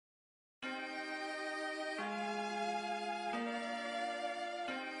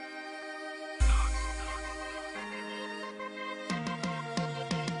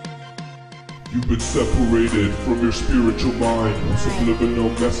You've been separated from your spiritual mind. Subliminal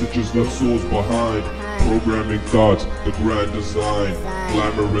messages left souls behind. Programming thoughts, the grand design.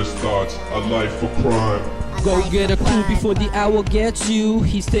 Glamorous thoughts, a life for crime. Go get a clue before the owl gets you.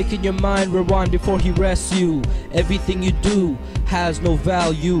 He's taking your mind, rewind before he rests you. Everything you do has no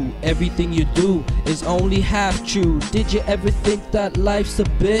value. Everything you do is only half true. Did you ever think that life's a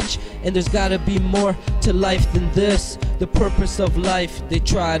bitch? And there's gotta be more to life than this. The purpose of life, they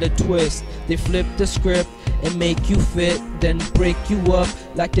try to twist. They flip the script and make you fit, then break you up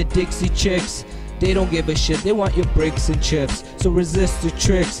like the Dixie Chicks. They don't give a shit, they want your bricks and chips. So resist the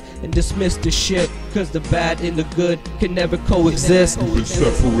tricks and dismiss the shit, cause the bad and the good can never coexist. You've been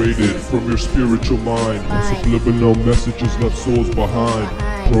separated from your spiritual mind. Subliminal messages left souls behind.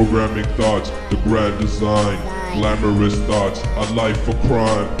 Programming thoughts, the grand design. Glamorous thoughts, a life for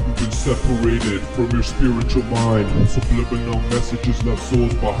crime. You've been separated from your spiritual mind. Subliminal messages left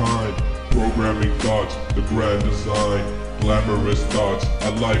souls behind. Programming thoughts, the grand design. Glamorous thoughts,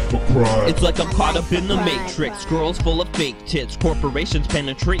 a life for crime. It's like I'm caught up in the matrix. Girls full of fake tits. Corporations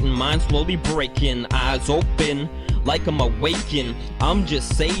penetrating, minds slowly breaking. Eyes open like I'm awakened. I'm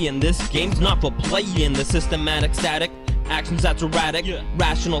just saying, this game's not for playing. The systematic static actions that's erratic.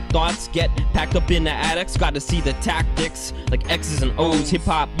 Rational thoughts get packed up in the attics. Gotta see the tactics like X's and O's.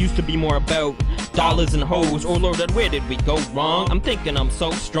 Hip-hop used to be more about dollars and hoes. Oh lord, where did we go wrong? I'm thinking I'm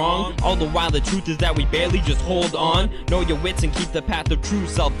so strong. All the while the truth is that we barely just hold on. Know your wits and keep the path of true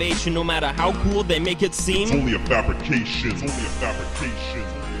salvation. No matter how cool they make it seem, it's only a fabrication. It's only a fabrication.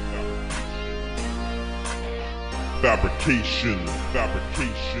 Fabrication.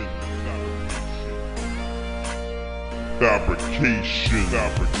 Fabrication. Fabrication.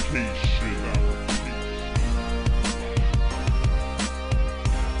 Fabrication.